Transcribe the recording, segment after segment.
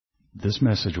This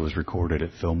message was recorded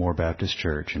at Fillmore Baptist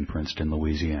Church in Princeton,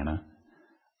 Louisiana.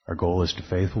 Our goal is to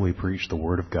faithfully preach the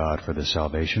Word of God for the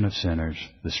salvation of sinners,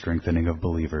 the strengthening of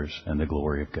believers, and the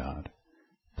glory of God.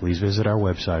 Please visit our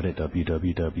website at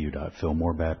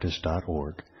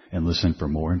www.fillmorebaptist.org and listen for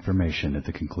more information at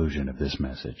the conclusion of this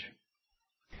message.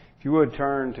 If you would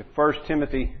turn to 1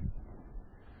 Timothy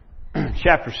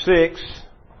chapter 6.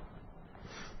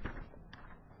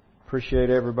 Appreciate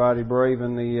everybody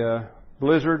braving the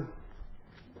blizzard.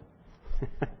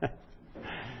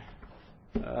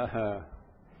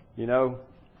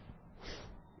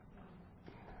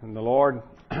 When the Lord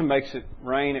makes it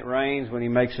rain, it rains. When He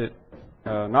makes it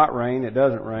not rain, it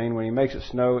doesn't rain. When He makes it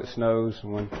snow, it snows.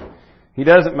 And when He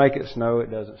doesn't make it snow,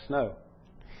 it doesn't snow.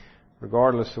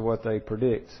 Regardless of what they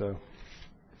predict. So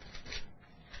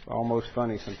it's almost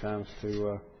funny sometimes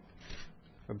to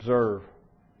observe.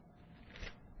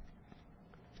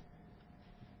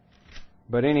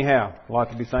 But anyhow, a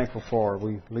lot to be thankful for. At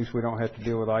least we don't have to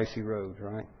deal with icy roads,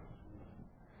 right?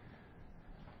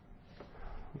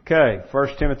 Okay, 1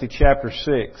 Timothy chapter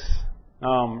 6.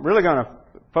 Really going to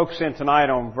focus in tonight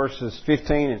on verses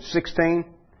 15 and 16.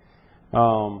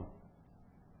 And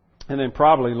then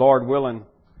probably, Lord willing,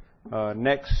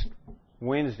 next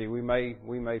Wednesday we may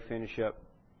finish up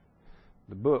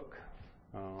the book.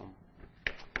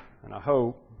 And I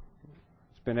hope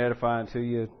it's been edifying to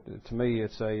you. To me,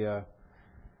 it's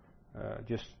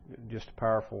just a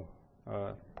powerful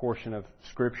portion of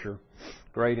Scripture,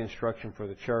 great instruction for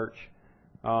the church.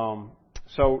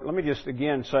 So let me just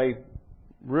again say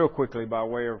real quickly by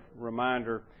way of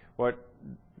reminder what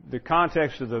the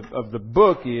context of the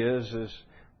book is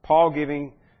Paul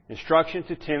giving instruction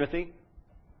to Timothy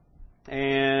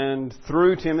and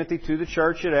through Timothy to the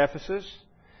church at Ephesus,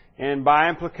 and by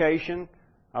implication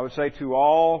I would say to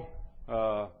all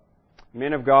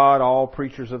men of God, all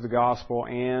preachers of the gospel,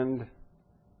 and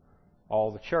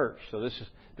all the church. So this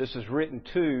is written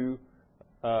to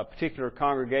a particular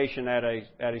congregation at a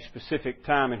specific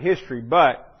time in history,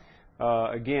 but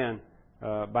again,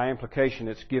 by implication,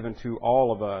 it's given to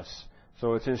all of us.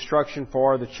 So it's instruction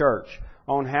for the church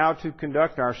on how to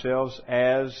conduct ourselves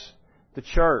as the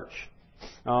church.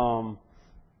 You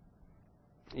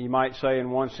might say,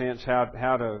 in one sense,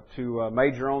 how to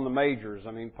major on the majors.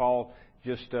 I mean, Paul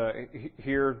just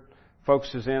here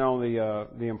focuses in on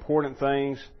the important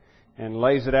things and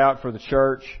lays it out for the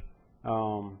church.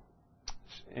 And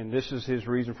this is his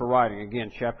reason for writing.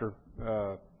 Again, chapter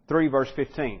 3, verse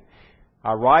 15.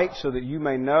 I write so that you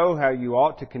may know how you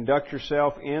ought to conduct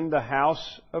yourself in the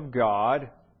house of God.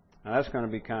 Now that's going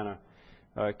to be kind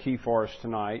of key for us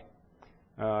tonight.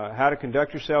 How to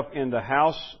conduct yourself in the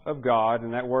house of God,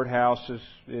 and that word house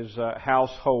is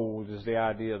household is the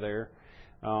idea there.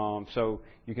 So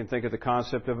you can think of the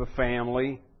concept of a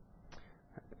family.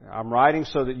 I'm writing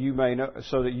so that you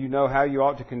know how you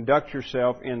ought to conduct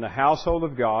yourself in the household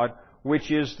of God,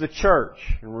 which is the church.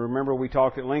 And remember, we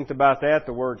talked at length about that.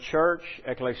 The word church,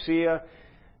 ecclesia,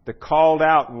 the called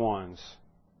out ones.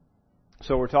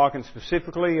 So we're talking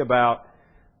specifically about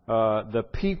the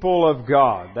people of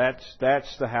God.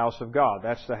 That's the house of God.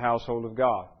 That's the household of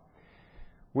God,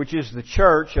 which is the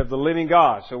church of the living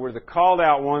God. So we're the called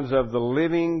out ones of the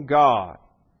living God.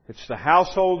 It's the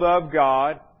household of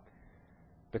God,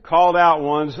 the called out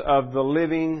ones of the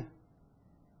living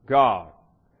God.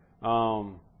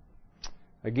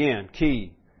 Again,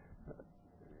 key.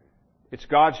 It's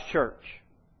God's church.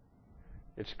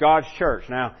 It's God's church.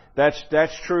 Now, that's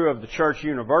true of the church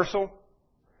universal.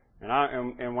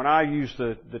 And when I use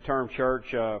the term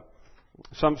church,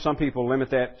 some people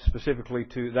limit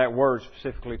that word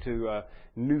specifically to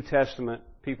New Testament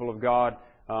people of God.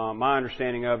 My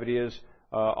understanding of it is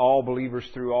all believers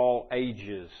through all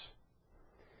ages.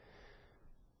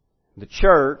 The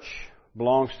church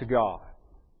belongs to God,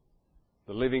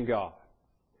 the living God.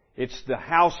 It's the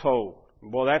household.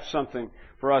 Well, that's something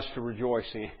for us to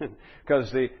rejoice in. Because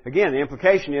the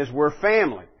implication is we're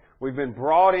family. We've been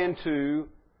brought into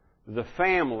the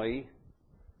family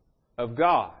of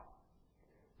God.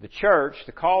 The church,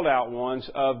 the called out ones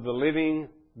of the living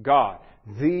God.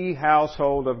 The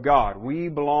household of God. We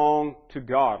belong to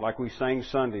God, like we sang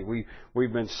Sunday.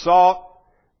 We've been sought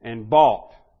and bought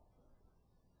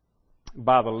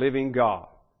by the living God.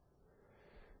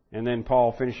 And then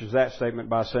Paul finishes that statement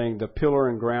by saying the pillar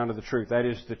and ground of the truth. That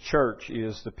is, the church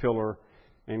is the pillar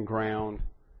and ground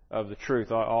of the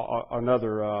truth.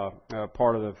 Another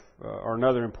part of or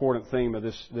another important theme of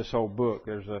this whole book.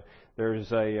 There's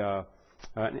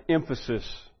an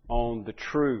emphasis on the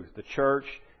truth. The church,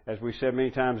 as we said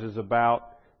many times, is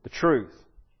about the truth.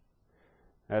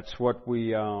 That's what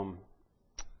we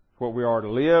what we are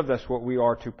to live. That's what we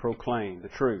are to proclaim, the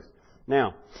truth.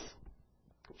 Now,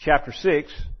 chapter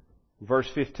 6, verse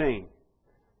 15.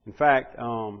 In fact,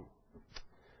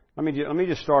 let me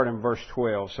just start in verse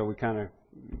 12 so we kind of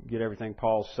get everything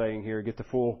Paul's saying here, get the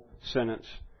full sentence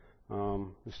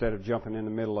instead of jumping in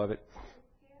the middle of it.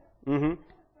 Mm-hmm.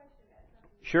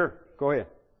 Sure. Go ahead.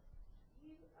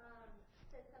 You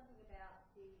said something about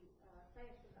the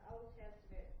saints in the Old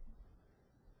Testament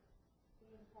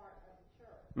being part of the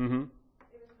church. Mm-hmm.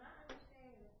 It was my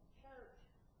understanding that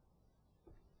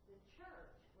the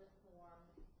church was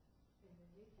formed in the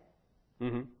New Testament.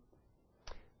 Mm-hmm.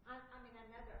 I mean, I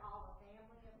know they're all a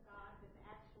family of God, but the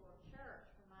actual church,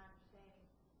 from my understanding,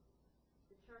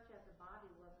 the church as a body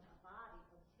wasn't a body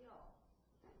until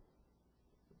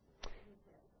the New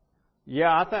Testament.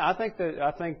 Yeah, I think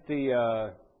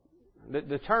the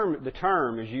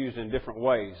term is used in different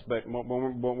ways, but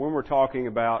when we're talking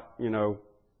about,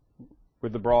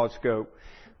 with the broad scope,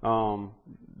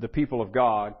 the people of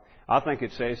God, I think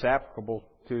it's applicable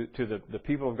to the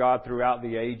people of God throughout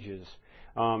the ages.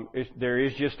 There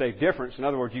is just a difference. In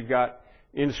other words, you've got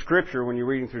in Scripture, when you're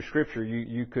reading through Scripture,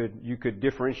 you could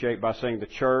differentiate by saying the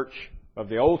church of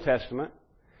the Old Testament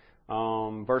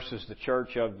versus the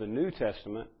church of the New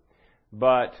Testament.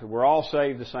 But we're all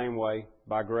saved the same way,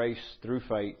 by grace through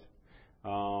faith.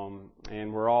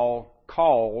 And we're all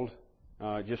called,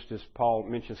 just as Paul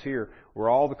mentions here, we're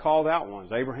all the called out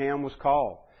ones. Abraham was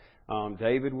called.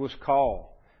 David was called.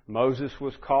 Moses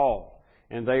was called.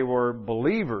 And they were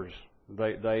believers.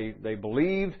 They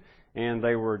believed and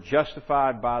they were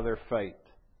justified by their faith.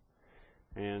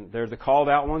 And they're the called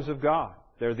out ones of God.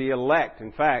 They're the elect.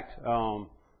 In fact,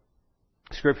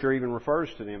 Scripture even refers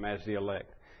to them as the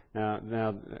elect.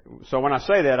 Now, so when I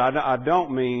say that, I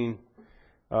don't mean,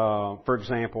 for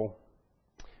example,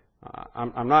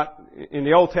 I'm not in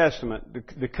the Old Testament.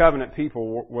 The covenant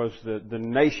people was the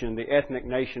nation, the ethnic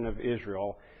nation of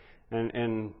Israel,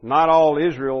 and not all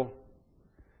Israel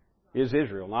is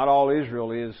Israel. Not all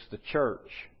Israel is the church,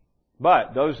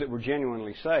 but those that were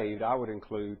genuinely saved, I would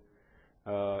include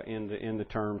in the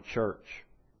term church.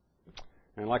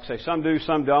 And like I say, some do,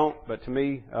 some don't. But to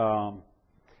me,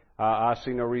 I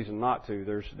see no reason not to.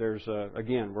 There's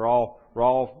again, we're all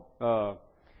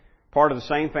part of the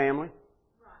same family.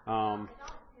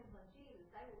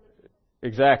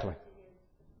 Exactly.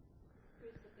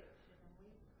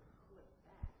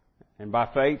 And by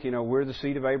faith, we're the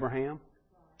seed of Abraham.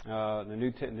 The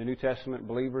New Testament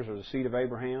believers are the seed of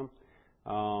Abraham.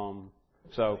 Well,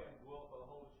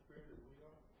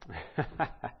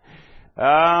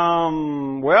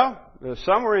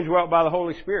 some were indwelt by the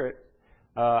Holy Spirit.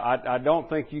 I don't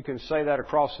think you can say that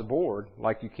across the board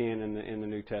like you can in the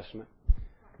New Testament.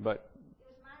 But it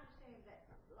was my understanding that,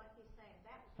 like you're saying,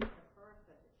 that was the birth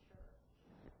of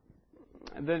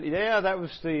the church. That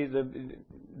was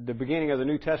the beginning of the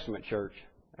New Testament church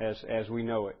as we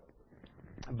know it.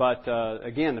 But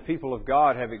again, the people of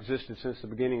God have existed since the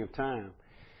beginning of time.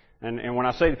 And when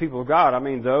I say the people of God, I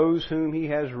mean those whom He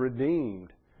has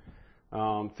redeemed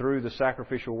through the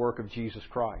sacrificial work of Jesus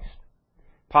Christ.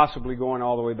 Possibly going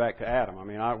all the way back to Adam. I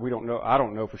mean, we don't know. I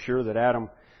don't know for sure that Adam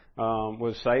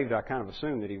was saved. I kind of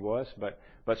assume that he was, but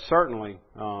certainly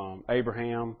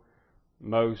Abraham,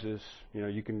 Moses.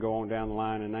 You can go on down the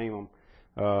line and name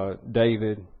them.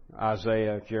 David,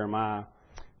 Isaiah, Jeremiah.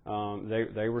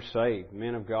 They were saved,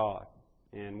 men of God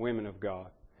and women of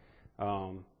God.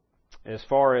 As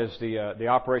far as the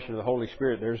operation of the Holy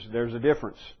Spirit, there's a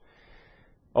difference.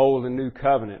 Old and New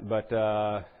Covenant, but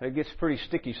it gets pretty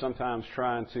sticky sometimes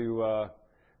trying to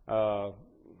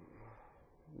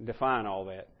define all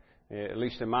that. At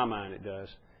least in my mind it does.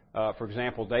 For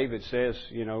example, David says,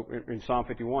 in Psalm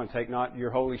 51, "Take not your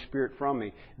Holy Spirit from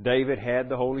me." David had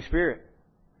the Holy Spirit.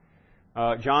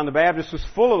 John the Baptist was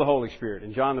full of the Holy Spirit,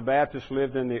 and John the Baptist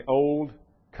lived in the Old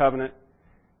Covenant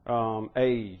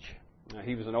age.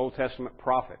 He was an Old Testament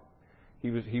prophet.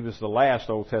 He was the last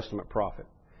Old Testament prophet.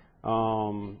 I have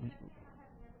another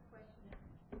question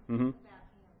about him,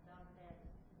 John the Baptist.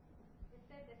 It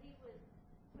said that he was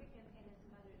quickened in his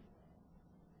mother's womb.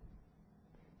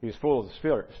 He was full of the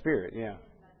Spirit, yeah.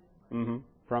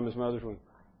 From his mother's womb.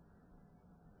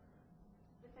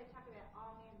 But they talk about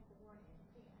all men born in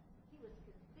sin. He was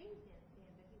conceived in sin,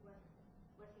 but he wasn't.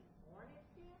 Was he born in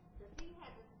sin? Because he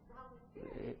had the Holy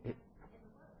Spirit in the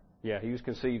womb. Yeah, he was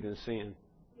conceived in sin.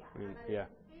 Yeah. Conceived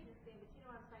in sin, but you know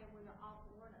what I'm saying? We were all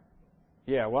born of sin.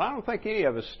 Yeah, well, I don't think any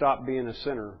of us stopped being a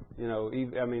sinner.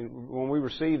 When we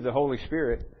receive the Holy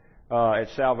Spirit at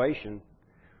salvation,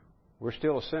 we're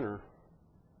still a sinner.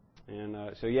 And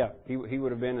so, yeah, he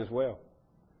would have been as well.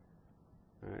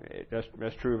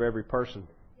 That's true of every person.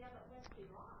 Yeah, but when's he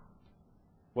lost?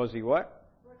 Was he what?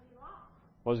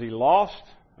 Was he lost? Was he lost?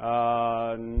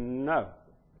 No.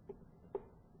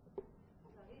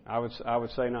 I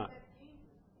would say not.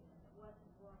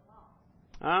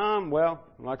 Well,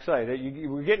 like I say,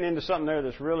 we're getting into something there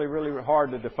that's really, really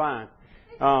hard to define.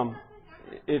 And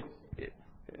the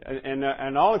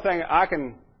only thing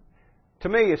to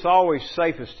me, it's always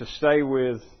safest to stay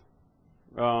with.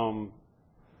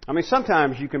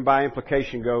 Sometimes you can, by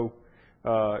implication, go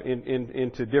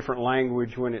into different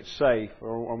language when it's safe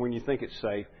or when you think it's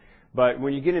safe. But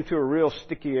when you get into a real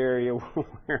sticky area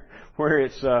where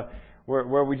it's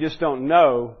where we just don't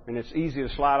know, and it's easy to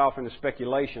slide off into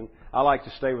speculation, I like to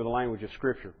stay with the language of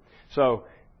Scripture. So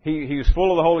he was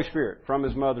full of the Holy Spirit from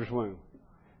his mother's womb.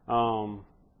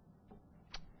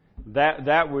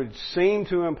 That would seem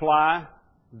to imply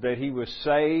that he was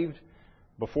saved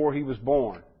before he was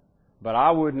born, but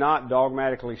I would not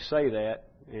dogmatically say that,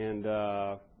 and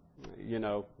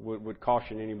would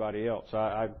caution anybody else.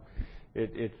 I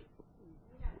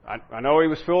know he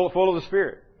was full of the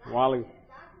Spirit while he.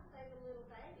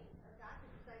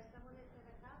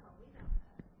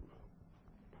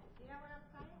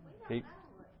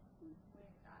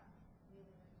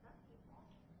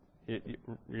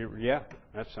 Yeah,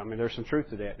 there's some truth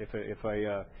to that. If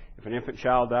an infant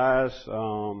child dies,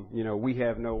 we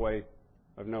have no way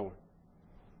of knowing.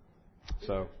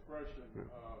 So. The expression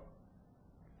of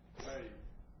faith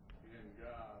in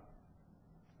God,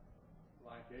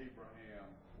 like Abraham,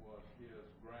 was his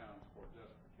grounds for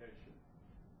justification,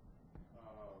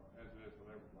 as it is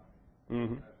with everybody.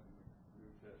 Mm-hmm. That's in the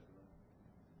New Testament.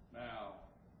 Now,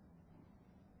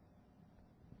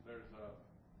 there's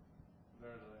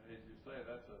as you say,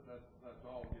 that's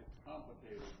all gets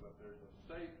complicated, but there's a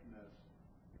safeness.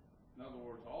 In other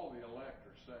words, all the elect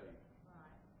are saved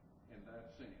in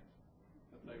that sense,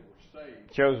 that they were saved.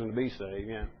 Chosen to be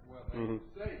saved, yeah. Well, they were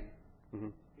saved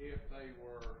Mm-hmm. if they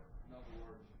were, in other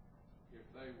words, if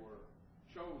they were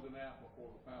chosen out before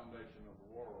the foundation of the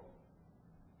world.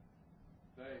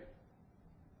 They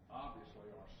obviously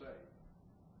are saved.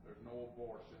 There's no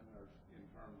abortion. There's, in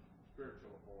terms of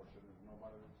spiritual abortion, there's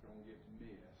nobody that's going to get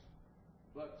missed.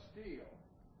 But still,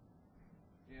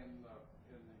 in the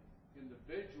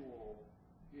individual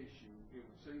issue, it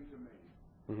would seem to me,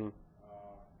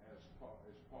 as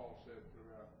Paul said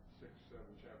throughout 6, 7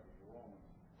 chapters of Romans,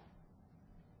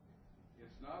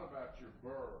 it's not about your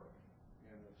birth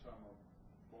and that some are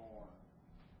born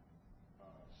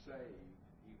saved,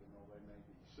 even though they may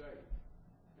be saved.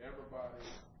 Everybody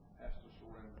has to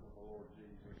surrender to the Lord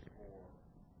Jesus, or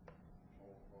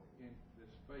in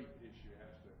this faith issue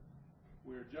has to.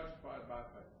 We're justified by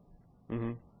faith.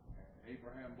 Mm-hmm.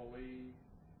 Abraham believed.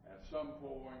 At some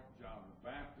point, John the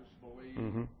Baptist believed.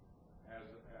 Mm-hmm. As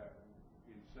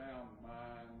in sound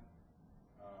mind,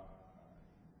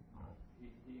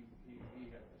 he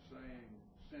had the same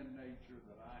sin nature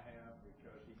that I have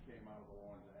because he came out of the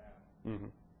loins of Adam.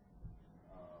 Mm-hmm.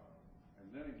 And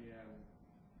then again,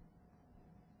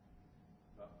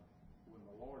 when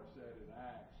the Lord said in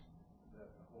Acts that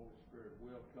the Holy Spirit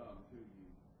will come to you,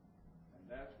 and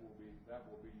that will be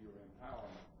your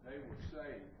empowerment. They were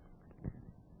saved,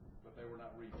 but they were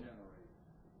not regenerated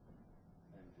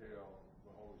until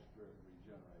the Holy Spirit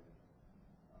regenerated.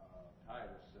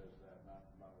 Titus says that, not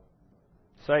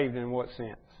Saved in what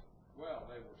sense? well,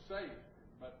 they were saved,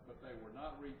 but they were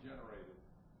not regenerated.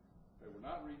 They were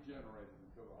not regenerated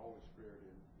until the Holy Spirit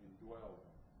indwelled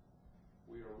them.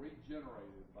 We are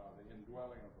regenerated by the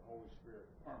indwelling of the Holy Spirit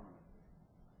permanently.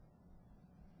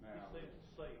 Now, He says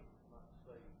safe, not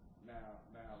saved. now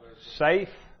there's Safe?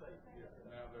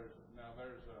 Now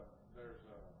there's the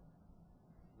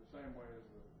same way as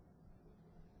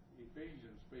the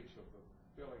Ephesians speaks of the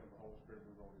filling of the Holy Spirit.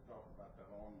 We've already talked about that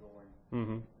ongoing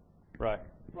Right.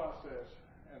 process,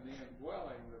 and the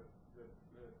indwelling that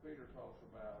Peter talks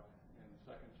about in the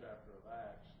 2nd chapter of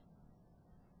Acts,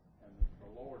 and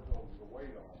the Lord told him to wait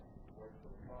for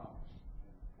the promise in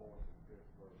the 4th and 5th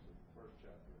verse of the 1st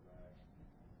chapter of Acts.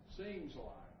 Seems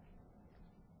like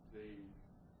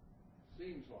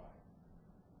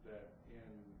that in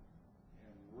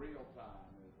real time,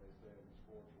 as they say in the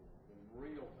sports world, in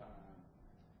real time,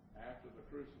 after the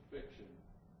crucifixion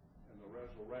and the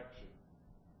resurrection,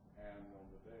 and on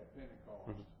the day of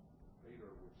Pentecost, Peter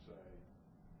would say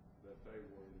that they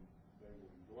were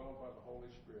indwelled by the Holy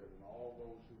Spirit, and all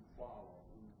those who follow,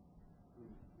 who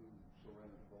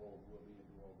surrender to the Lord, will be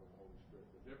indwelled by the Holy Spirit.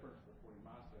 The difference between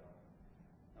myself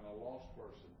and a lost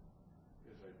person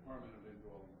is a permanent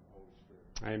indwelling of the Holy Spirit.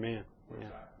 Amen. Which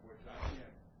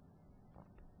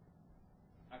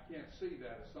I can't see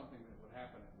that as something that would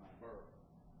happen at my birth.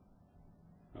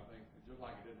 I think just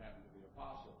like it didn't happen to the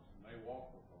apostles, and they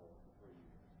walked with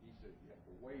have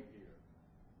to wait here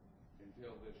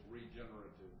until this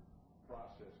regenerative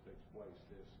process takes place,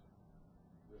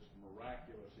 this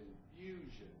miraculous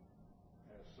infusion,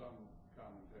 as some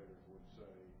commentators would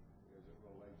say, as it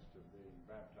relates to being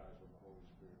baptized with the Holy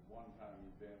Spirit. One-time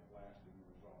event, lasting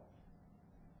results.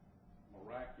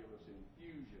 Miraculous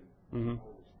infusion of the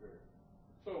Holy Spirit.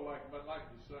 So, like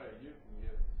you say, you can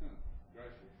get,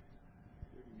 gracious,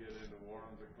 you can get into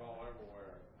worms that crawl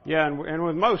everywhere. Yeah, and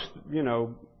with most,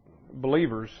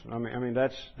 believers, I mean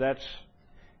that's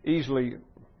easily,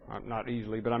 not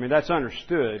easily, but I mean that's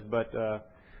understood. But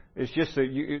it's just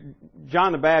that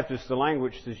John the Baptist, the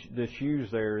language that's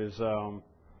used there is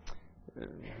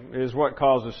what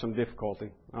causes some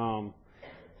difficulty.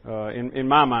 In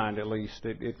my mind, at least,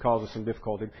 it causes some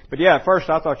difficulty. But yeah, at first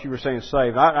I thought you were saying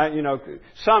saved.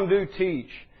 Some do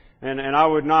teach, and I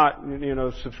would not,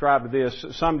 subscribe to this.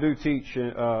 Some do teach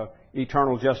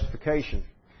eternal justification.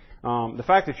 The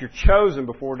fact that you're chosen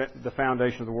before the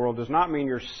foundation of the world does not mean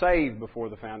you're saved before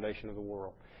the foundation of the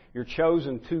world. You're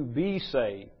chosen to be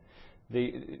saved.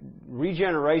 The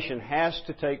regeneration has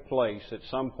to take place at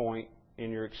some point in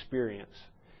your experience,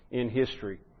 in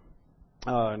history.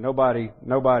 Nobody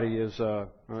is,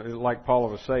 like Paula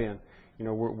was saying,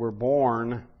 we're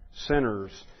born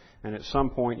sinners, and at some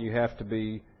point you have to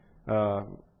be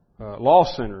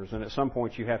lost sinners, and at some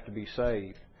point you have to be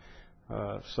saved.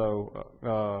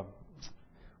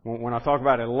 When I talk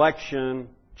about election,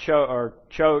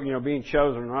 being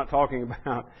chosen, I'm not talking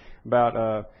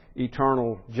about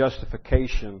eternal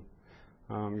justification.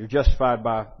 You're justified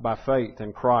by faith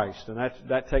in Christ, and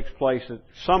that takes place at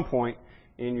some point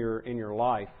in your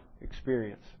life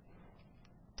experience.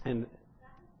 And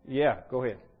yeah, go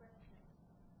ahead.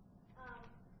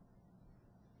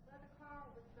 Brother Carl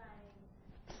was saying,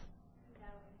 in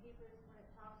Hebrews when it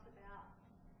talks about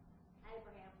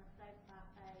Abraham was saved by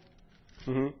faith.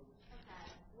 Mm-hmm. Okay,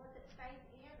 was it faith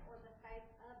in or the faith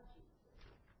of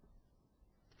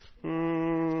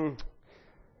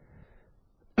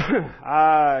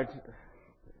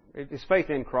Jesus? It's faith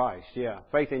in Christ. Yeah,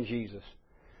 faith in Jesus.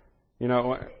 Is it His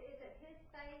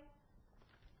faith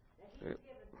that He's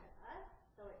given to us?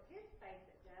 So it's His faith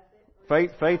that does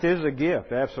it? Faith is a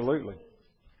gift, absolutely.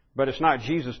 But it's not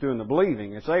Jesus doing the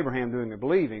believing. It's Abraham doing the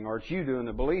believing, or it's you doing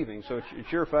the believing. So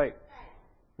it's your faith.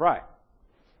 Right.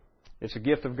 It's a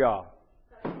gift of God.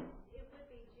 So it would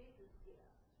be Jesus'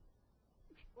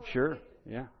 gift. Sure.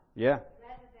 Yeah. Rather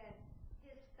than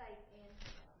His faith in Him.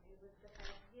 It was the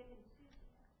faith given to Him.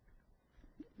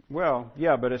 Well,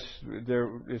 yeah, but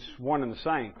it's one and the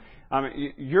same. I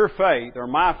mean, your faith or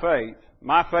my faith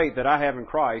that I have in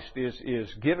Christ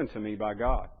is given to me by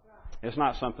God. It's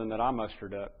not something that I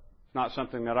mustered up. It's not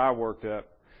something that I worked up.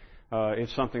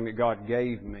 It's something that God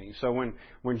gave me. So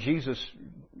when Jesus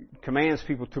commands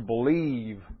people to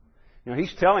believe,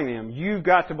 He's telling them, you've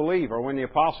got to believe. Or when the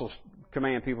apostles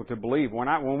command people to believe,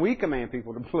 when we command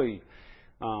people to believe,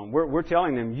 we're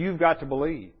telling them, you've got to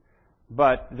believe.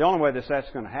 But the only way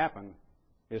that's going to happen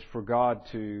is for God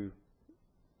to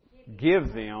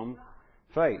give them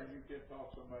faith. You can't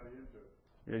talk somebody into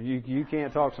it. You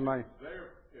can't talk somebody. If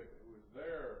it was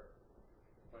their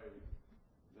faith,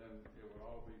 then it would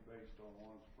all be based on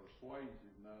one's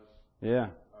persuasiveness.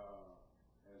 Yeah.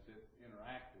 As it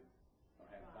interacted or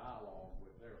had dialogue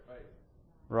with their faith.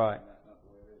 Right. And that's not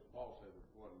the way it is. Paul said it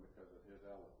wasn't because of his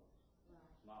eloquence.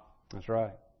 It's not. That's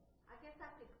right. I guess I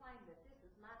could claim that this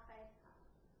is my faith.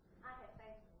 I have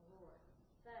faith in the Lord,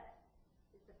 but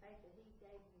it's the faith that He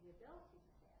gave me the ability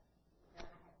to have. That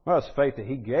I have. Well, it's the faith that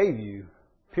He gave you.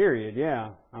 Period. Yeah.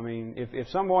 I mean, if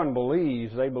someone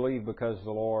believes, they believe because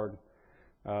the Lord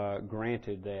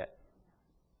granted that.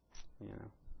 Did you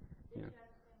understand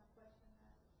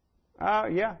my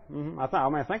question? Yeah. Mm-hmm.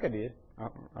 I think I did. I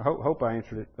hope I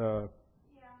answered it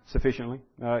sufficiently.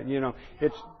 That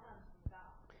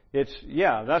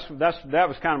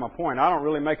was kind of my point. I don't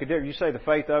really make a difference. You say the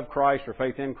faith of Christ or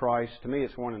faith in Christ. To me,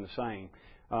 it's one and the same.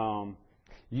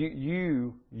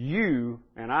 You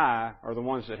and I are the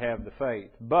ones that have the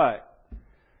faith, but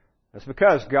it's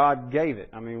because God gave it.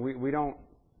 I mean, we don't.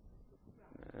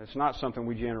 It's not something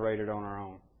we generated on our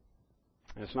own.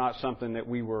 It's not something that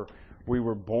we were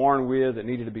born with that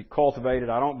needed to be cultivated.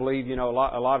 I don't believe. A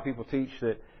lot of people teach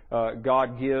that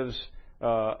God gives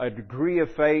a degree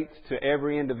of faith to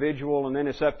every individual, and then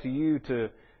it's up to you to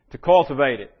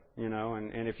cultivate it.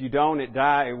 And if you don't,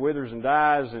 it withers and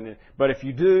dies. But if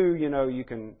you do, you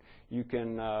can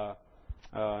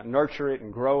nurture it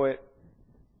and grow it.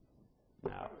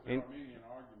 Now, That was the Armenian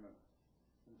argument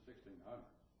in 1600.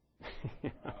 We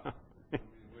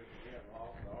have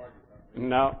lost the argument.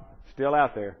 No, still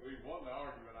out there. We won the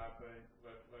argument, I think,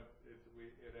 but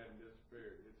it hadn't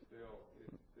Spirit. It's still.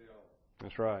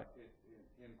 That's right.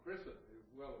 In Christendom,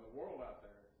 well, in the world out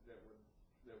there that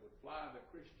would fly the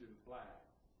Christian flag,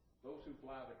 those who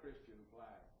fly the Christian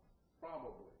flag,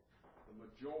 probably the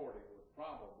majority would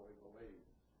probably believe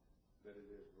that it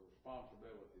is the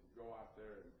responsibility to go out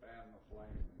there and fan the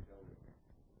flame until it's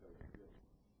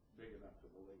big enough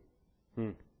to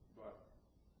believe. But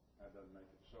that doesn't make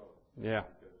it so. Yeah.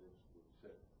 Because it's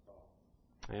set thought.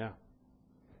 Yeah.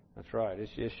 That's right.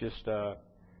 It's just I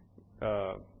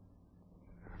was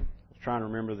trying to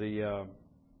remember the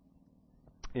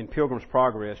in Pilgrim's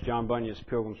Progress, John Bunyan's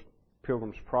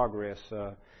Pilgrim's Progress.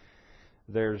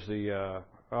 There's the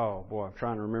oh boy, I'm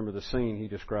trying to remember the scene he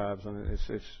describes. I mean,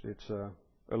 it's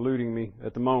eluding me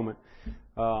at the moment.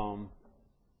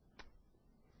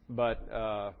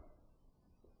 But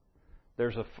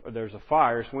there's a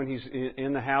fire. It's when he's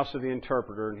in the house of the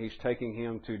interpreter, and he's taking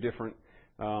him to different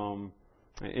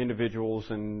individuals,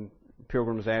 and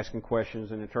pilgrims asking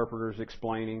questions, and interpreters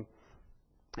explaining.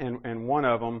 And one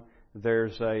of them,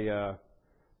 there's a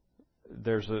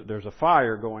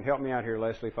fire going. Help me out here,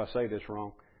 Leslie, if I say this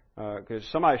wrong, because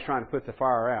somebody's trying to put the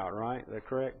fire out. Right? Is that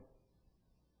correct?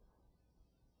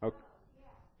 Okay.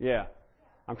 Yeah.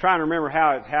 I'm trying to remember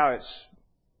how it's.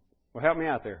 Well, help me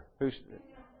out there. Who's?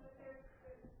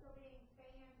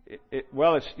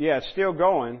 It's still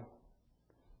going.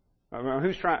 I mean,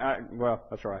 who's trying? Well,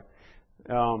 that's right.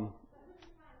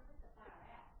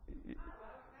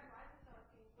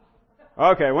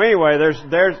 Okay. Well, anyway,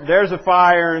 there's a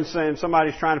fire, and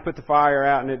somebody's trying to put the fire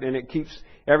out, and it keeps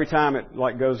every time it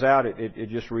goes out, it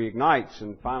just reignites.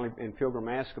 And finally, Pilgrim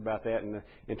asks about that, and the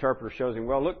interpreter shows him.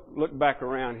 Well, look back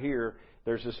around here.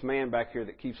 There's this man back here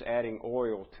that keeps adding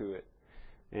oil to it,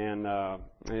 and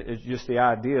it's just the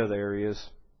idea there is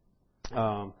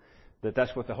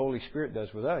that's what the Holy Spirit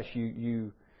does with us.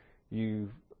 You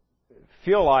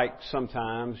feel like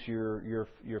sometimes your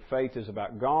faith is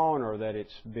about gone, or that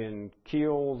it's been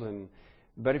killed,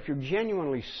 but if you're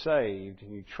genuinely saved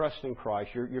and you trust in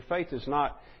Christ, your faith is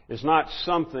not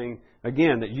something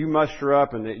again that you muster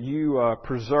up and that you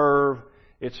preserve.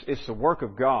 It's the work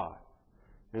of God,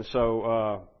 and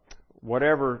so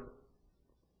whatever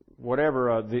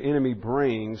the enemy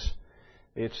brings,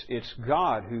 it's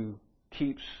God who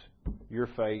keeps your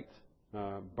faith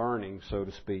burning, so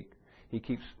to speak. He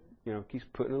keeps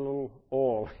putting a little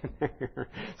oil in there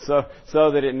so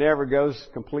that it never goes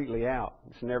completely out.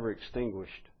 It's never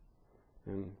extinguished.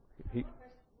 And when we're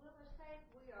saved,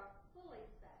 we are fully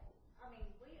saved. I mean,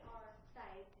 we are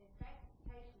saved, and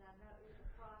sanctification, I know, is a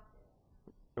process.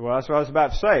 Well, that's what I was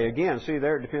about to say. Again, see,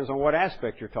 there it depends on what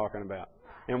aspect you're talking about.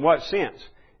 Right. In what sense.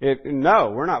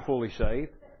 No, we're not fully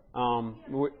saved.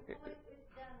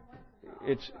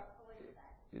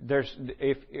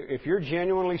 If you're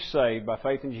genuinely saved by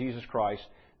faith in Jesus Christ,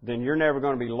 then you're never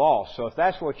going to be lost. So if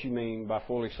that's what you mean by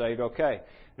fully saved, okay.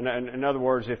 In other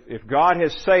words, if God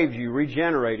has saved you,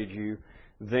 regenerated you,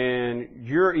 then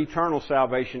your eternal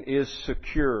salvation is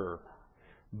secure.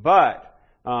 But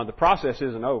the process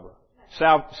isn't over.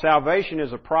 Salvation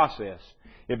is a process.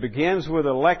 It begins with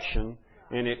election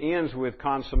and it ends with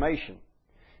consummation.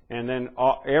 And then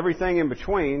everything in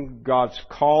between, God's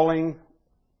calling,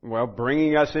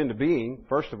 bringing us into being,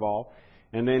 first of all,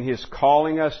 and then His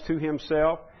calling us to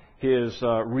Himself, His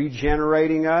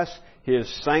regenerating us, His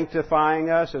sanctifying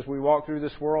us as we walk through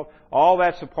this world. All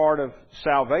that's a part of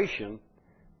salvation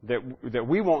that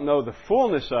we won't know the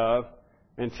fullness of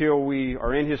until we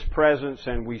are in His presence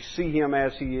and we see Him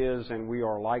as He is and we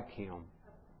are like Him.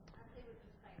 I see what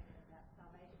you're saying about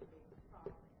salvation being a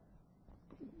process.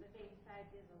 But being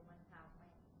saved is a one-time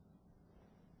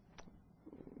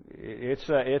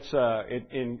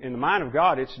thing. In the mind of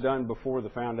God, it's done before the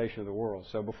foundation of the world.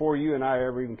 So before you and I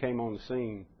ever even came on the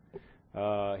scene,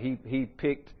 He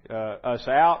picked us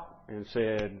out and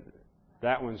said,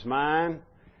 "That one's mine.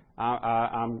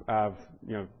 I've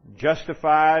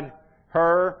justified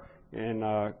her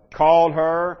and called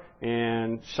her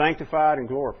and sanctified and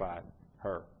glorified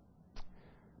her."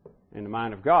 In the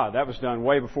mind of God, that was done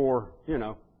way before We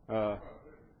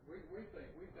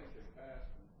think in past,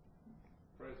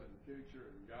 present, and future,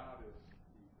 and God is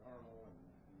eternal, and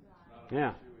it's not an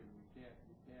issue, and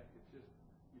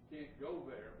you can't go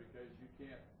there because you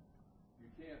can't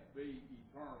be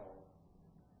eternal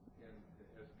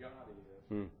as God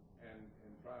is, and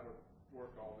try to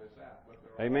work all this out. But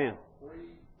there Amen. are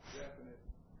three definite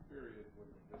periods when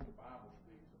the Bible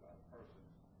speaks about a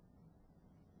person's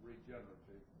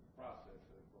regenerative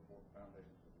processes before the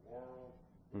foundations of the world.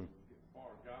 As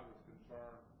far as God was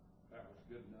concerned, that was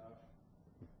good enough.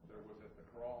 There was at the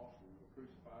cross, we were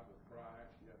crucified with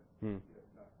Christ, yet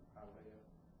nothing I live.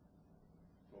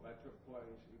 So that's took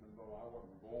place, even though I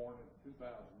wasn't born 2,000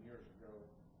 years ago,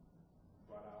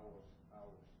 but I was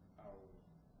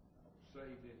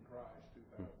saved in Christ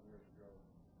 2,000 years ago,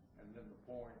 and then the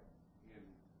point in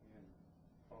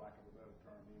for lack of a better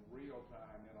term, in real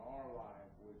time in our life,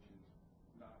 which is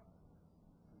not,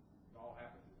 it all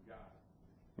happens with God.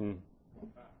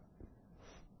 One time.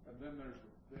 And then there's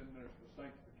the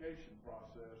sanctification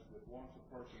process that once a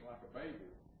person, like a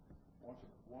baby, once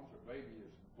a baby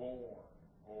is born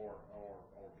or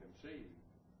conceived,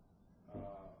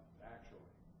 actually,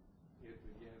 it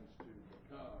begins to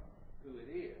become who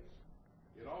it is.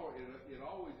 It always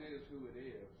is who it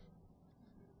is.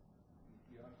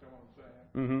 You understand what I'm saying?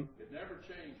 Mm-hmm. It never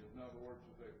changes. In other words,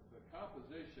 the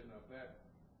composition of that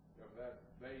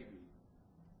baby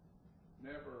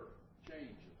never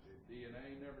changes. Its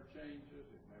DNA never changes.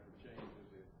 It never changes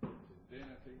its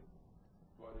identity,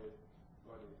 but it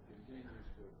continues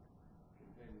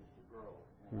to grow.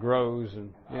 Grows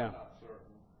and yeah. I'm not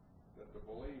certain that the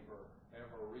believer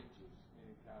ever reaches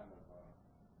any kind of a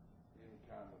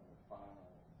final,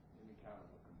 any kind of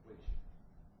a completion.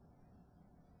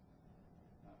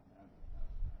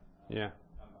 Yeah.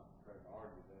 I'm not prepared to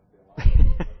argue that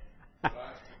theology,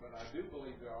 but I do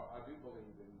believe in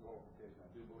glorification.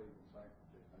 I do believe in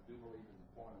sanctification. I do believe in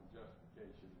the point of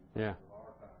justification in terms of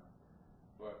our time.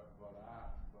 But I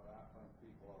think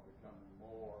people are becoming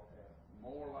more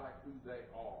like who they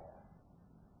are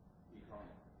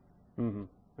eternally. Mm-hmm.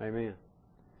 Amen.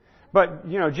 But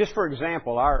just for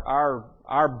example,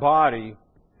 our body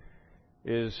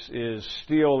is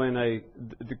still in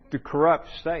the corrupt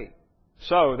state.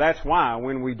 So that's why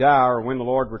when we die or when the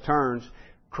Lord returns,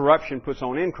 corruption puts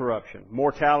on incorruption.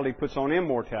 Mortality puts on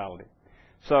immortality.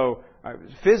 So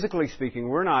physically speaking,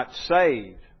 we're not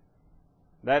saved.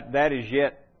 That is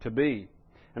yet to be.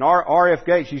 And R.F.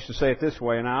 Gates used to say it this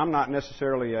way. Now, I'm not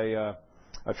necessarily a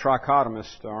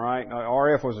trichotomist, all right?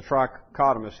 R.F. was a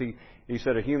trichotomist. He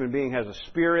said a human being has a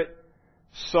spirit,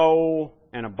 soul,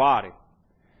 and a body.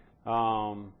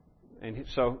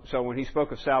 So when he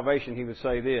spoke of salvation, he would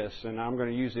say this, and I'm going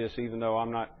to use this even though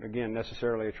I'm not, again,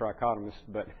 necessarily a trichotomist,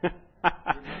 but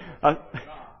I'm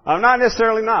not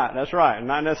necessarily not. That's right. I'm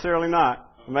not necessarily not.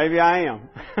 Maybe I am.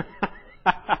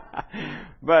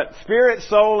 But spirit,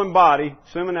 soul, and body,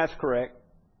 assuming that's correct,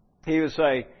 he would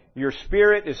say, your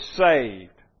spirit is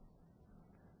saved.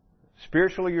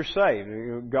 Spiritually, you're saved.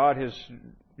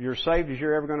 You're saved as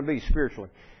you're ever going to be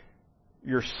spiritually.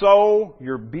 Your soul,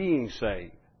 you're being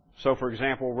saved. So, for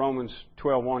example, Romans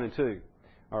 12:1 and 2,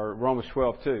 or Romans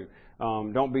 12:2.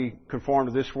 Don't be conformed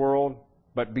to this world,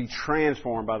 but be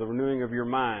transformed by the renewing of your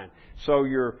mind. So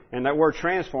and that word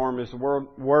transform is the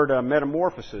word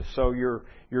metamorphosis. So your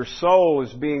soul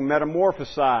is being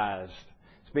metamorphosized.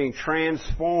 It's being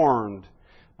transformed.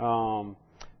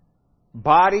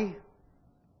 Body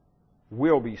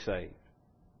will be saved.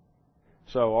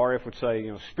 So R.F. would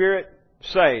say, spirit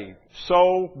saved,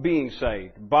 soul being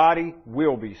saved, body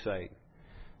will be saved.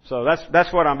 So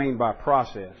that's what I mean by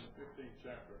process. 15th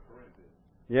chapter of Corinthians.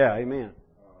 Yeah, amen.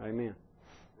 Amen.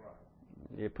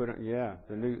 Right. You put it, yeah,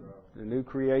 the new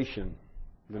creation.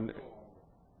 Carl,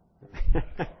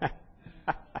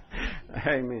 Amen. I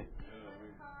have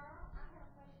a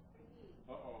question for you.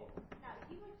 Uh-oh. No,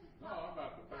 you were just No, I'm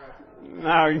about to pass it.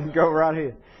 No, you can go right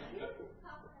ahead. You were just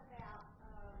talking about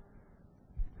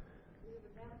we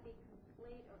would never be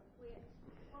complete or quit.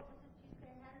 What was it you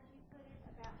said? How did you put it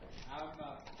about? I'm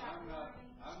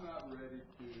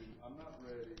not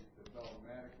ready to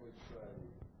dogmatically say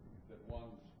that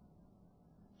one's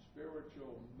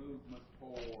spiritual movement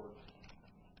forward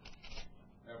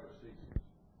ever ceases.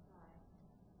 Right.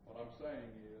 What I'm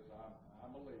saying is,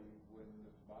 I believe when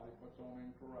this body puts on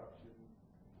incorruption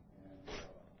and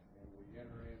we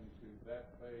enter into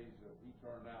that phase of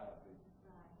eternality,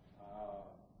 Right.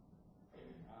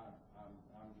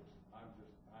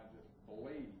 I just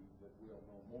believe that we'll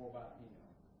know more about Him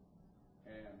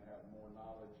and have more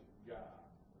knowledge of God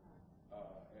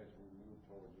as we move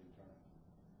towards eternity.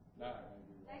 Now,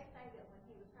 They say that when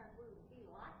He returns, we will be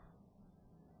like.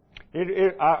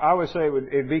 I would say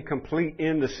it'd be complete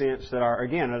in the sense that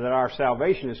our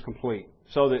salvation is complete,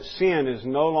 so that sin is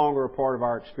no longer a part of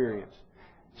our experience.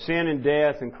 Sin and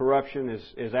death and corruption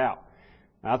is out.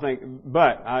 I think,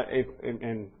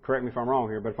 and correct me if I'm wrong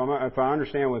here, but if I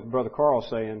understand what Brother Carl's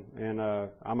saying, and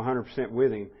I'm 100%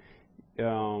 with him,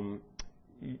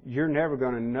 you're never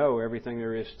going to know everything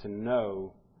there is to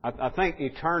know. I think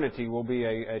eternity will be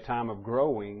a time of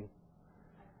growing,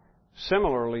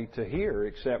 similarly to here,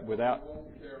 except without. We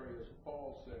won't carry, as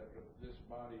Paul said, this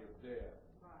body of death.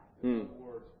 Right. In other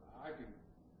words, I can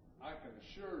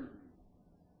assure you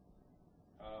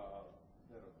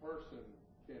that a person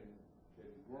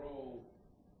can grow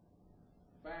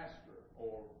faster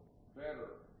or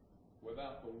better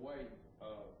without the weight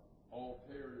of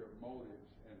ulterior motives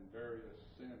and various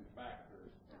sin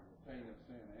factors and the taint of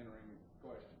sin entering into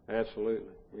question.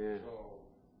 Absolutely. Yeah.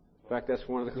 So, In fact, that's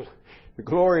one of the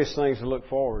glorious things to look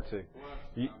forward to. plus,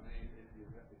 You- I mean, if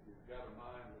you've got a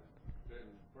mind that's been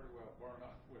pretty well burned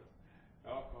up with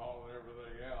alcohol and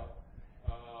everything else,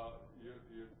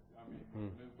 with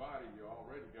a new body, you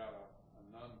already got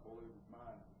an unpolluted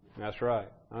mind. That's right.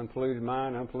 Unpolluted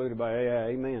mind, unpolluted by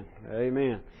amen.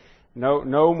 Amen.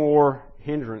 No more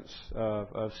hindrance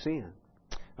of sin.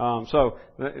 So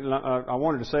I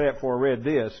wanted to say that before I read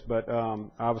this, but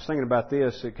I was thinking about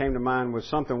this. It came to mind with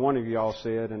something one of you all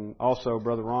said, and also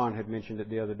Brother Ron had mentioned it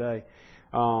the other day.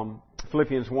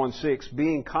 Philippians 1:6,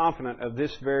 being confident of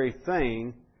this very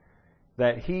thing,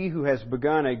 that he who has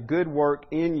begun a good work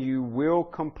in you will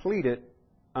complete it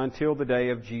until the day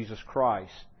of Jesus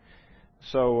Christ.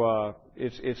 So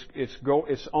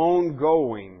it's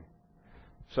ongoing.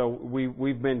 So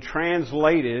we've been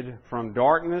translated from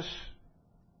darkness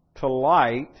to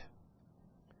light,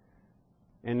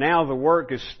 and now the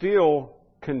work is still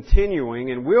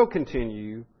continuing and will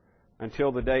continue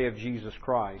until the day of Jesus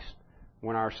Christ,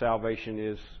 when our salvation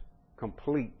is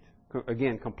complete.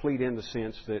 Again, complete in the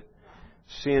sense that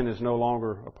sin is no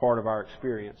longer a part of our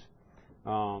experience.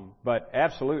 But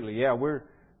absolutely, yeah, we're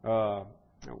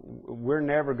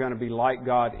never going to be like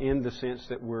God in the sense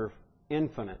that we're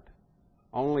infinite.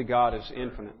 Only God is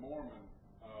infinite. The Mormon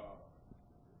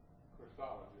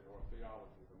Christology or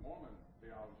theology, the Mormon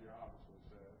theology obviously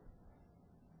says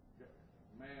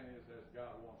man is as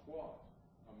God once was,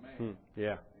 a man.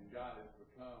 Yeah. And God has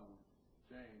become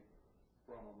changed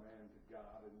from a man to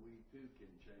God, and we too can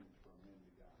change from men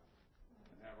to God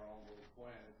and have our own little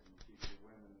planet and keep the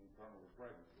women eternally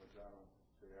pregnant, which I don't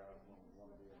see how I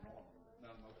want to be a Mormon.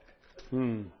 None of that.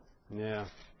 Yeah.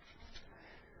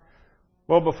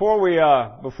 Well, before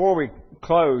we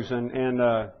close, and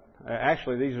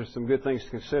actually these are some good things to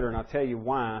consider, and I'll tell you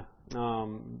why.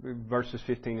 Verses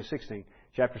 15 and 16,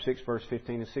 chapter 6, verse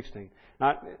 15 and 16.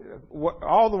 Now,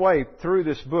 all the way through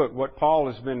this book, what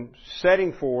Paul has been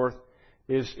setting forth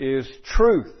is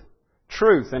truth,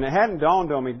 and it hadn't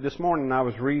dawned on me this morning. I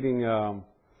was reading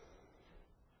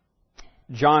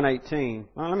John 18.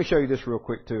 Well, let me show you this real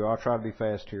quick too. I'll try to be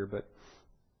fast here, but.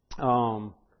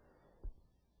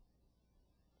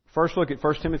 First look at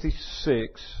 1 Timothy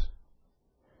 6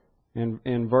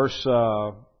 in verse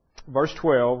 12,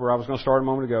 where I was going to start a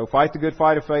moment ago. Fight the good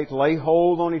fight of faith, lay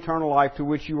hold on eternal life to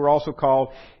which you were also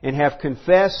called, and have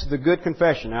confessed the good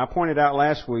confession. Now, I pointed out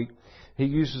last week, he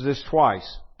uses this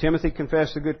twice. Timothy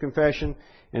confessed the good confession,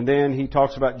 and then he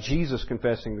talks about Jesus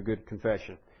confessing the good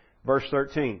confession. Verse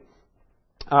 13.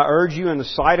 I urge you in the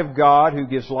sight of God, who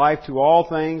gives life to all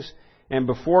things, and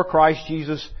before Christ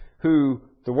Jesus, who,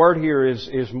 the word here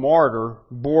is martyr,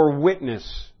 bore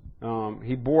witness.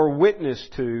 He bore witness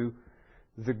to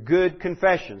the good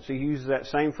confession. So he uses that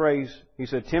same phrase. He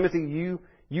said, Timothy,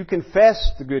 you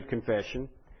confessed the good confession.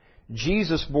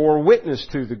 Jesus bore witness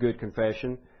to the good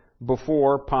confession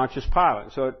before Pontius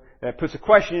Pilate. So that puts a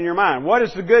question in your mind. What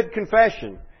is the good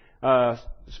confession?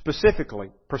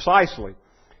 Specifically, precisely.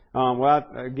 Well,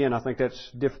 again, I think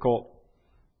that's difficult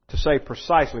to say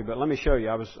precisely, but let me show you.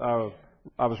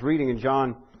 I was reading in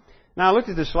John. Now, I looked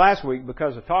at this last week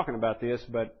because of talking about this,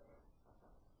 but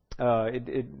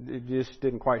it just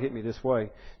didn't quite hit me this way.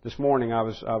 This morning I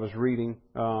was reading.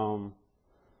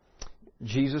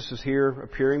 Jesus is here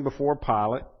appearing before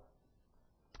Pilate,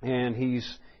 and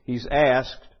he's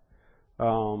asked,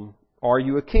 "Are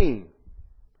you a king?"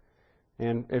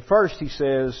 And at first he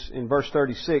says in verse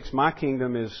 36, "My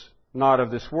kingdom is not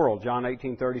of this world." John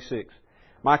 18:36.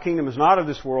 My kingdom is not of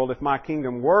this world. If my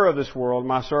kingdom were of this world,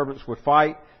 my servants would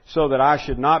fight so that I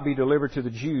should not be delivered to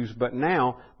the Jews. But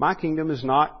now my kingdom is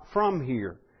not from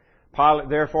here. Pilate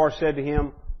therefore said to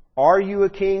him, "Are you a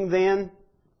king then?"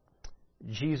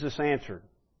 Jesus answered,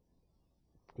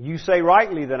 "You say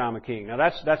rightly that I'm a king." Now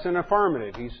that's an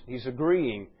affirmative. He's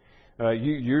agreeing.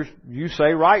 You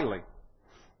say rightly.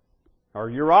 Or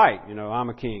you're right, I'm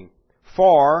a king.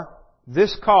 For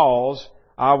this cause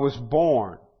I was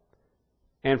born.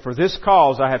 And for this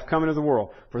cause I have come into the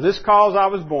world. For this cause I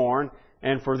was born,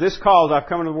 and for this cause I've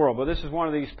come into the world. But this is one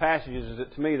of these passages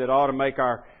that, to me, that ought to make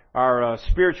our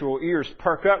spiritual ears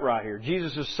perk up right here.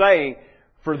 Jesus is saying,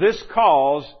 for this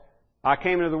cause I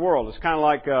came into the world. It's kind of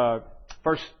like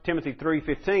 1 Timothy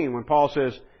 3:15 when Paul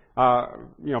says,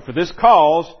 for this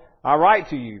cause I write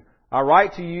to you. I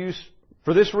write to you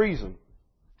for this reason.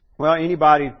 Well,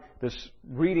 anybody that's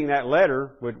reading that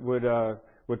letter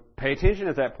would pay attention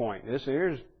at that point.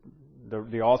 Here's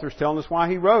The author's telling us why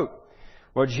He wrote.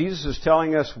 Well, Jesus is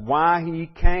telling us why He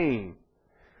came.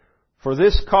 For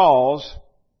this cause,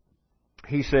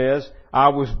 He says, I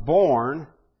was born,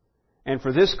 and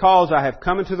for this cause I have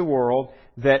come into the world,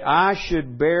 that I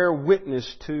should bear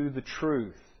witness to the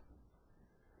truth.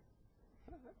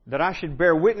 That I should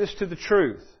bear witness to the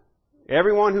truth.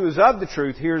 Everyone who is of the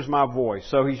truth hears my voice.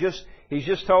 So He's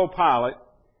just told Pilate,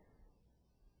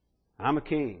 I'm a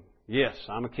king. Yes,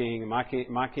 I'm a king, and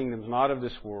my kingdom's not of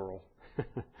this world.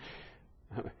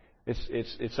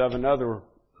 It's of another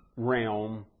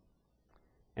realm.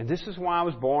 And this is why I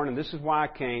was born, and this is why I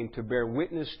came, to bear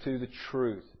witness to the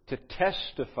truth, to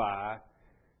testify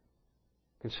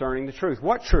concerning the truth.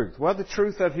 What truth? Well, the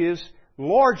truth of His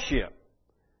lordship,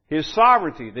 His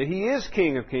sovereignty, that He is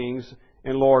King of kings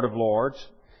and Lord of lords,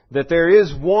 that there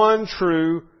is one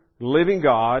true living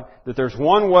God, that there's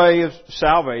one way of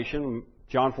salvation,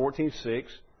 John 14:6.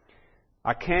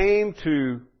 I came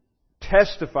to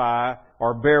testify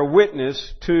or bear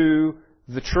witness to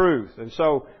the truth. And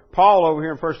so Paul over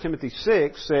here in 1 Timothy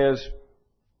 6 says,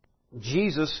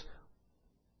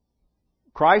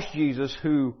 Christ Jesus,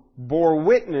 who bore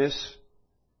witness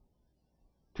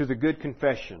to the good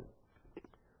confession.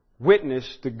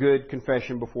 Witnessed the good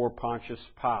confession before Pontius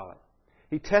Pilate.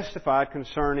 He testified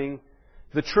concerning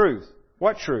the truth.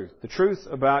 What truth? The truth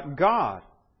about God.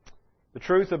 The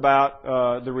truth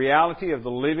about the reality of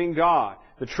the living God.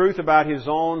 The truth about His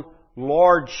own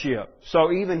lordship.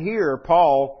 So even here,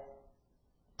 Paul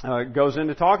goes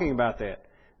into talking about that.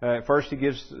 First, he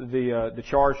gives the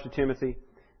charge to Timothy.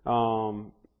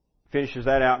 Finishes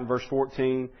that out in verse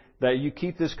 14. That you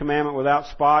keep this commandment without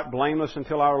spot, blameless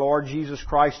until our Lord Jesus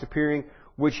Christ appearing,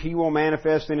 which He will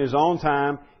manifest in His own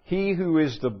time. He who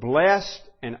is the blessed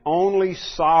and only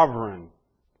sovereign,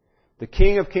 the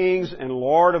King of kings and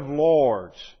Lord of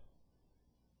lords.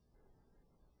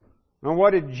 Now,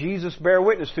 what did Jesus bear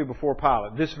witness to before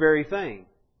Pilate? This very thing.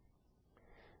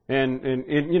 And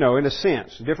in a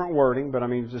sense, different wording, but I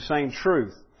mean, it's the same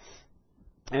truth.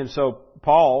 And so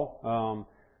Paul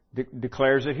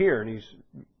declares it here, and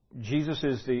Jesus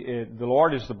is the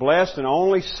Lord is the blessed and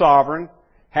only sovereign,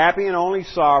 happy and only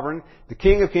sovereign, the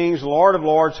King of kings, Lord of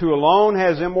lords, who alone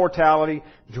has immortality,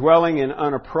 dwelling in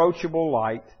unapproachable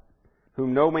light,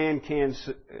 whom no man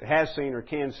has seen or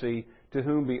can see, to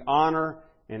whom be honor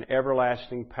and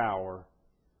everlasting power.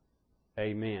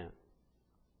 Amen.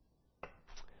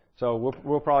 So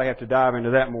we'll probably have to dive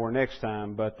into that more next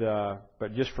time, but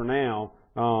just for now,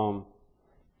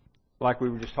 like we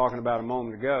were just talking about a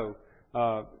moment ago,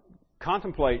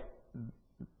 contemplate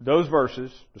those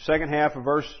verses, the second half of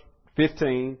verse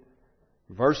 15,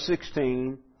 verse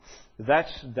 16.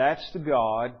 That's the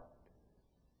God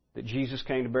that Jesus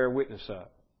came to bear witness of.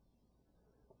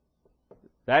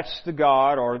 That's the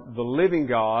God, or the living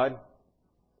God,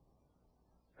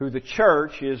 who the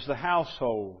church is the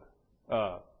household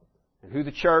of, and who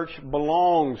the church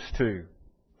belongs to.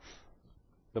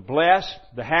 The blessed,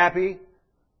 the happy,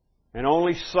 and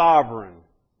only sovereign,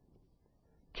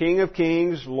 King of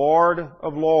kings, Lord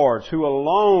of lords, who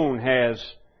alone has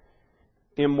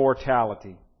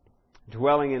immortality,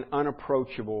 dwelling in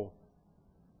unapproachable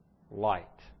light.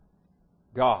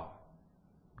 God.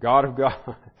 God of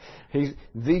God. He's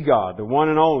the God, the one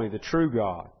and only, the true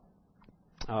God.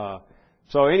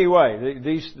 So anyway,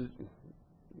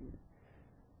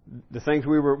 the things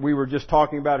we were just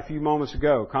talking about a few moments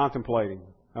ago, contemplating,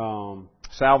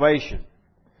 salvation,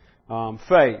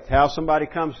 faith, how somebody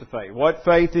comes to faith, what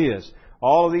faith is.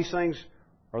 All of these things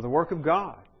are the work of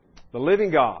God, the living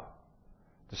God,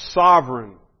 the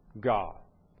sovereign God,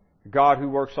 the God who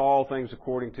works all things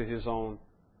according to His own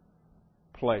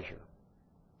pleasure,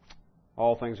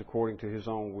 all things according to His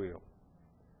own will.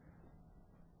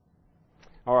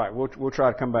 All right, we'll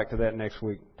try to come back to that next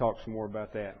week, talk some more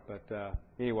about that. But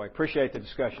anyway, appreciate the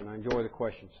discussion. I enjoy the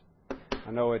questions.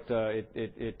 I know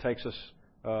it takes us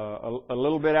a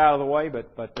little bit out of the way,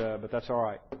 but that's all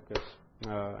right, because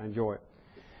I enjoy it.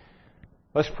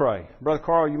 Let's pray. Brother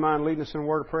Carl, you mind leading us in a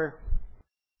word of prayer?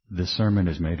 This sermon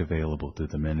is made available through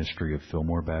the ministry of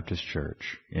Fillmore Baptist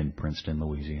Church in Princeton,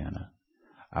 Louisiana.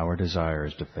 Our desire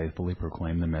is to faithfully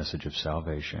proclaim the message of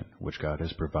salvation which God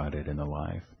has provided in the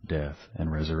life, death, and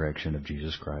resurrection of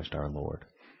Jesus Christ our Lord.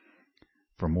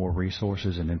 For more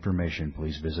resources and information,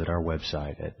 please visit our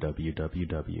website at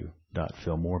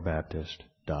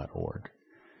www.fillmorebaptist.org.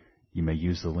 You may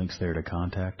use the links there to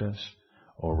contact us,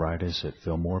 or write us at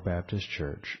Fillmore Baptist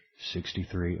Church,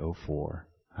 6304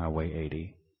 Highway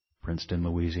 80, Princeton,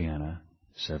 Louisiana,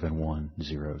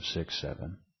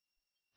 71067.